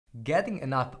Getting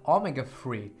enough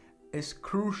omega-3 is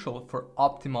crucial for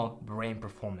optimal brain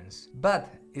performance.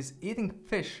 But is eating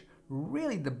fish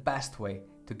really the best way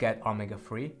to get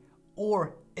omega-3?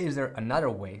 Or is there another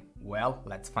way? Well,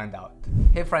 let's find out.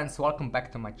 Hey friends, welcome back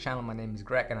to my channel. My name is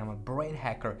Greg and I'm a brain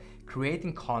hacker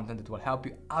creating content that will help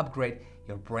you upgrade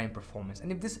your brain performance.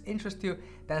 And if this interests you,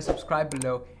 then subscribe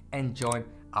below and join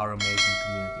our amazing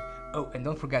community. Oh, and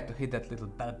don't forget to hit that little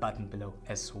bell button below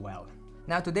as well.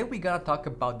 Now today we're gonna talk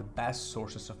about the best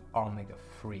sources of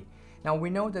omega-3. Now we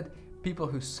know that people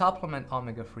who supplement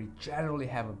omega-3 generally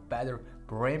have a better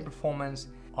brain performance.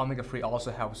 Omega-3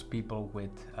 also helps people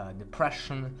with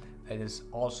depression. It is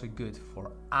also good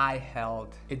for eye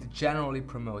health. It generally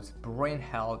promotes brain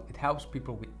health. It helps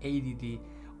people with ADD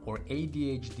or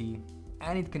ADHD,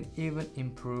 and it can even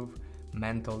improve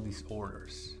mental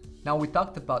disorders. Now we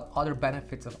talked about other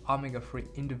benefits of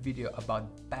omega-3 in the video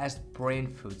about best brain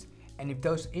foods, and if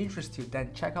those interest you,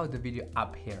 then check out the video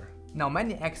up here. Now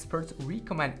many experts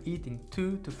recommend eating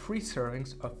 2 to 3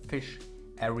 servings of fish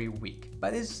every week.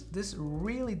 But is this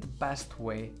really the best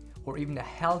way or even a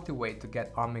healthy way to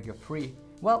get omega-3?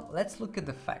 Well, let's look at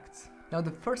the facts. Now the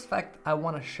first fact I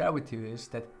want to share with you is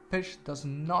that fish does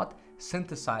not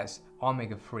synthesize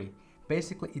omega-3.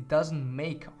 Basically it doesn't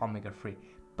make omega-3,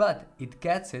 but it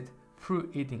gets it through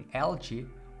eating algae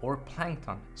or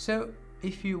plankton. So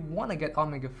if you want to get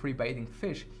omega-3 by eating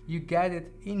fish, you get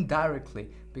it indirectly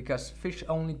because fish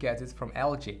only gets it from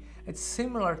algae. It's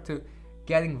similar to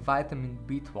getting vitamin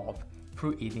B12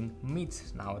 through eating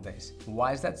meats nowadays.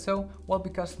 Why is that so? Well,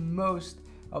 because most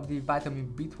of the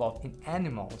vitamin B12 in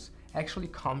animals actually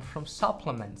comes from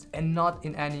supplements and not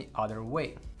in any other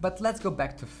way. But let's go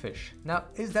back to fish. Now,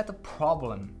 is that a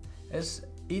problem? Is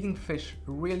eating fish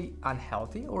really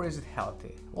unhealthy or is it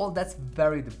healthy? Well, that's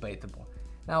very debatable.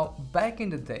 Now, back in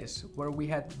the days where we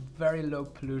had very low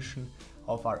pollution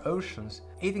of our oceans,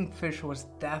 eating fish was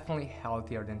definitely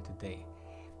healthier than today.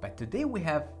 But today we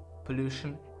have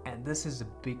pollution, and this is a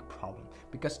big problem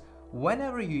because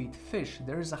whenever you eat fish,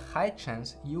 there is a high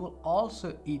chance you will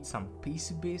also eat some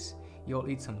PCBs, you'll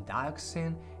eat some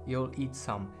dioxin, you'll eat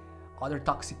some other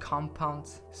toxic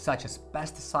compounds such as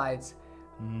pesticides,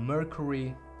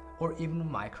 mercury, or even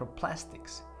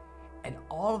microplastics. And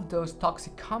all of those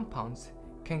toxic compounds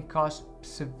can cause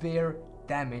severe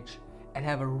damage and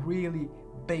have a really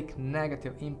big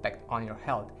negative impact on your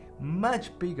health,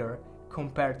 much bigger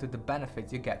compared to the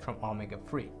benefits you get from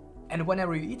omega-3. And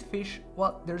whenever you eat fish,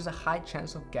 well, there's a high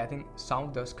chance of getting some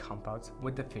of those compounds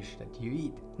with the fish that you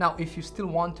eat. Now, if you still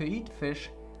want to eat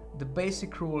fish, the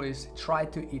basic rule is try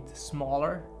to eat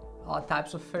smaller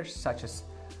types of fish such as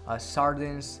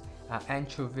sardines,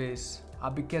 anchovies,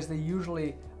 because they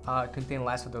usually contain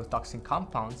less of those toxic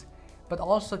compounds, but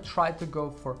also try to go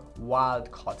for wild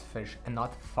caught fish and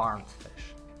not farmed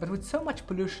fish. But with so much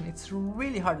pollution, it's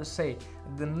really hard to say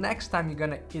the next time you're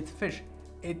gonna eat fish,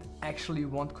 it actually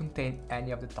won't contain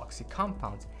any of the toxic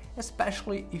compounds,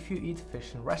 especially if you eat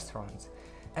fish in restaurants.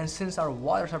 And since our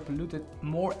waters are polluted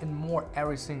more and more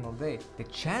every single day, the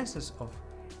chances of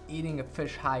eating a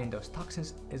fish high in those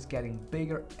toxins is getting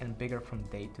bigger and bigger from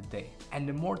day to day. And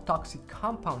the more toxic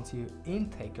compounds you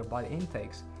intake, your body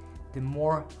intakes, the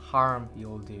more harm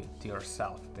you'll do to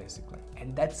yourself, basically.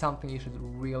 And that's something you should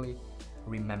really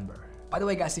remember. By the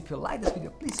way guys, if you like this video,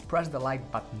 please press the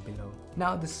like button below.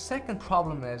 Now the second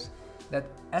problem is that,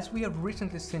 as we have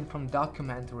recently seen from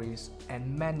documentaries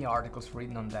and many articles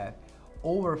written on that,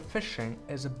 overfishing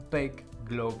is a big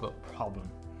global problem.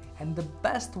 And the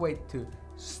best way to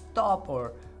stop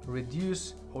or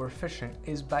reduce overfishing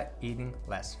is by eating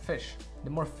less fish. The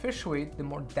more fish we eat, the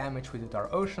more damage we do to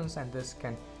our oceans, and this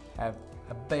can have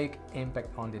a big impact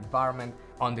on the environment,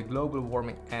 on the global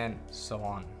warming, and so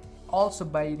on. Also,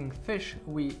 by eating fish,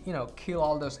 we kill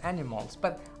all those animals,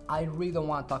 but I really don't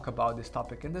want to talk about this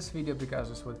topic in this video because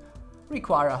this would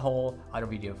require a whole other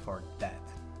video for that.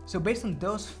 So based on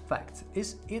those facts,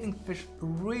 is eating fish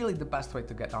really the best way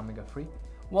to get omega-3?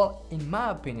 Well, in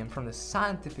my opinion, from the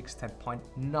scientific standpoint,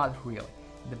 not really.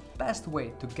 The best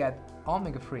way to get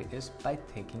omega-3 is by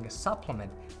taking a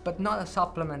supplement, but not a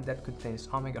supplement that contains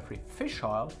omega-3 fish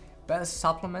oil, but a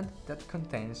supplement that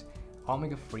contains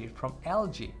omega-3 from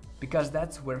algae, because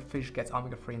that's where fish gets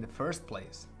omega-3 in the first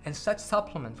place. And such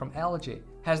supplement from algae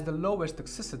has the lowest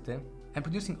toxicity, and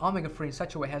producing omega-3 in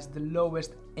such a way has the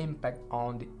lowest impact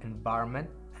on the environment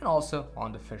and also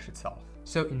on the fish itself.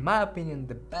 So in my opinion,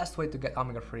 the best way to get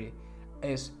omega-3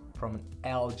 is from an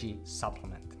algae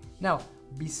supplement. Now,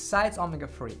 besides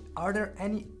omega-3, are there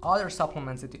any other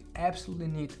supplements that you absolutely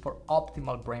need for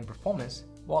optimal brain performance?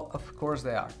 Well, of course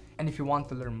there are. And if you want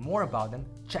to learn more about them,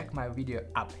 check my video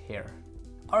up here.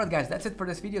 Alright guys, that's it for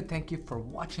this video. Thank you for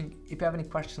watching. If you have any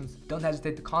questions, don't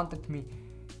hesitate to contact me.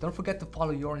 Don't forget to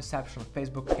follow Your Inception on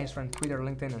Facebook, Instagram, Twitter,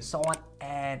 LinkedIn, and so on.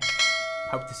 And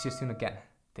hope to see you soon again.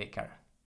 Take care.